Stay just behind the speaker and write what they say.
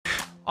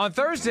On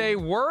Thursday,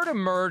 word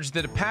emerged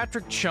that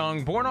Patrick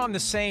Chung, born on the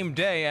same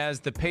day as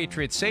the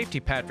Patriots safety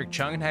Patrick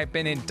Chung, had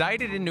been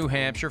indicted in New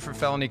Hampshire for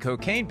felony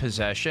cocaine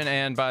possession.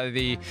 And by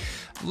the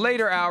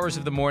later hours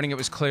of the morning, it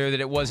was clear that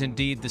it was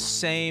indeed the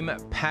same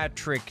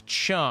Patrick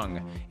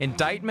Chung.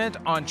 Indictment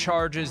on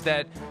charges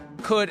that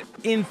could,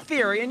 in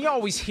theory, and you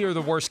always hear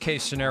the worst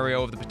case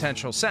scenario of the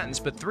potential sentence,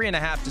 but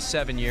 3.5 to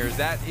 7 years,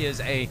 that is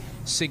a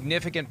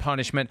significant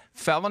punishment,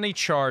 felony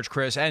charge,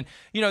 Chris. And,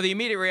 the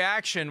immediate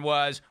reaction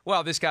was,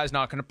 well, this guy's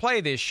not going to play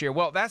this year.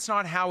 Well, that's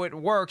not how it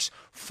works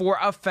for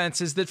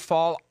offenses that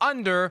fall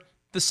under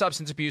the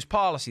substance abuse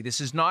policy. This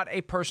is not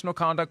a personal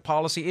conduct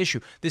policy issue.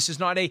 This is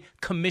not a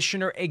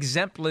commissioner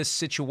exempt list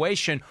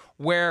situation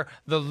where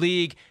the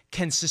league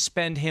can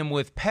suspend him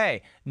with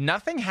pay.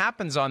 Nothing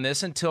happens on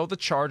this until the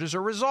charges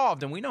are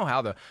resolved. And we know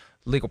how the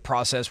legal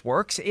process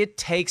works. It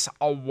takes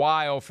a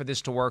while for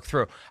this to work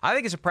through. I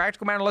think it's a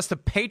practical matter. Unless the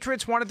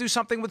Patriots want to do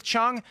something with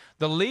Chung,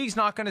 the league's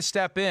not going to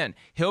step in.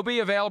 He'll be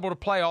available to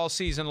play all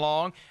season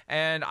long,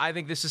 and I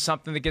think this is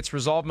something that gets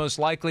resolved most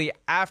likely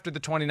after the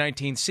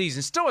 2019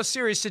 season. Still a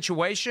serious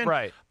situation,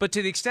 right? But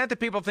to the extent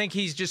that people think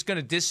he's just going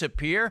to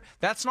disappear,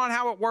 that's not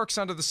how it works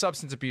under the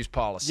substance abuse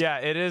policy. Yeah,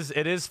 it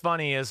is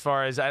funny as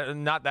far as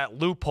not that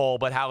loophole,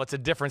 but how it's a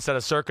different set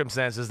of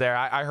circumstances there.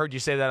 I heard you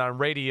say that on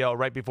radio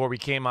right before we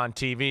came on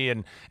TV.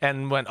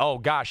 And went, oh,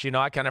 gosh,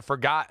 I kind of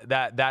forgot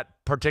that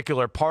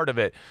particular part of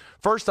it.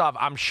 First off,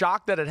 I'm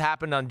shocked that it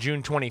happened on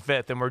June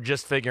 25th, and we're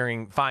just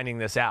finding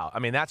this out. I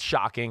mean, that's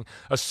shocking.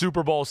 A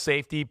Super Bowl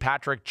safety,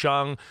 Patrick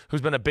Chung,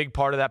 who's been a big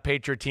part of that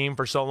Patriot team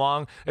for so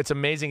long. It's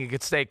amazing he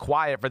could stay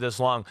quiet for this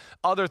long.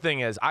 Other thing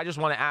is, I just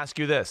want to ask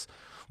you this.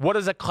 What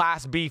is a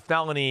Class B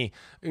felony?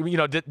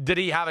 Did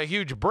he have a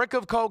huge brick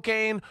of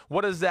cocaine?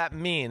 What does that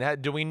mean?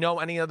 Do we know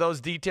any of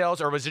those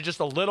details, or was it just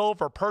a little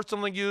for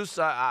personal use?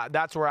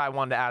 That's where I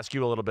wanted to ask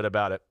you a little bit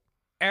about it.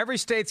 Every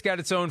state's got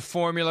its own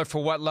formula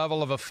for what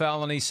level of a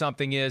felony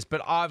something is,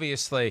 but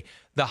obviously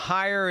the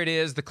higher it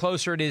is, the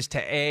closer it is to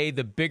A,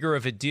 the bigger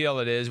of a deal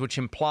it is, which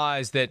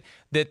implies that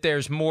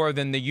there's more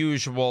than the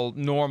usual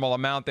normal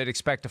amount they'd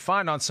expect to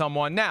find on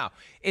someone. Now,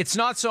 it's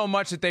not so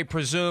much that they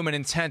presume an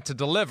intent to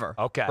deliver.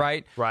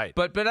 Okay. Right.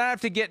 But I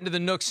have to get into the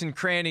nooks and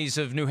crannies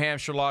of New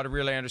Hampshire law to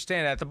really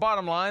understand that. The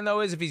bottom line,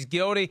 though, is if he's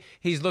guilty,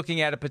 he's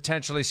looking at a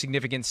potentially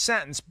significant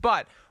sentence.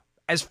 But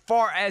as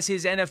far as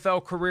his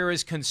NFL career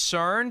is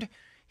concerned,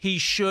 he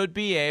should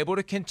be able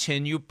to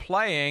continue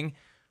playing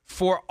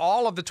for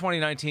all of the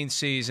 2019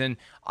 season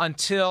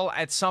until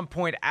at some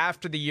point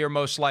after the year,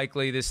 most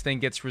likely, this thing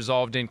gets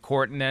resolved in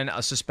court and then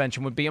a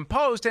suspension would be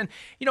imposed. And,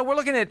 we're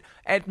looking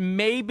at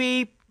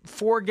maybe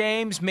 4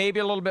 games, maybe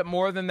a little bit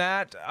more than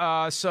that.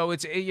 So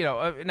it's,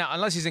 now,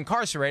 unless he's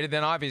incarcerated,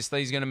 then obviously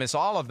he's going to miss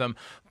all of them.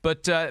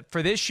 But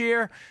for this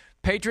year,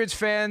 Patriots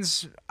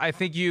fans, I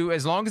think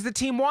as long as the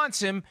team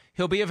wants him,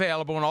 he'll be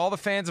available. And all the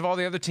fans of all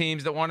the other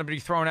teams that want him to be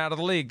thrown out of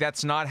the league,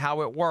 that's not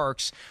how it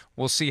works.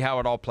 We'll see how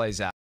it all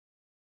plays out.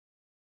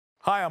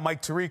 Hi, I'm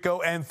Mike Tirico,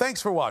 and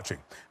thanks for watching.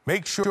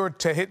 Make sure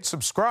to hit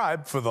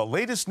subscribe for the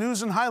latest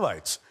news and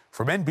highlights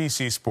from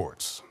NBC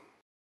Sports.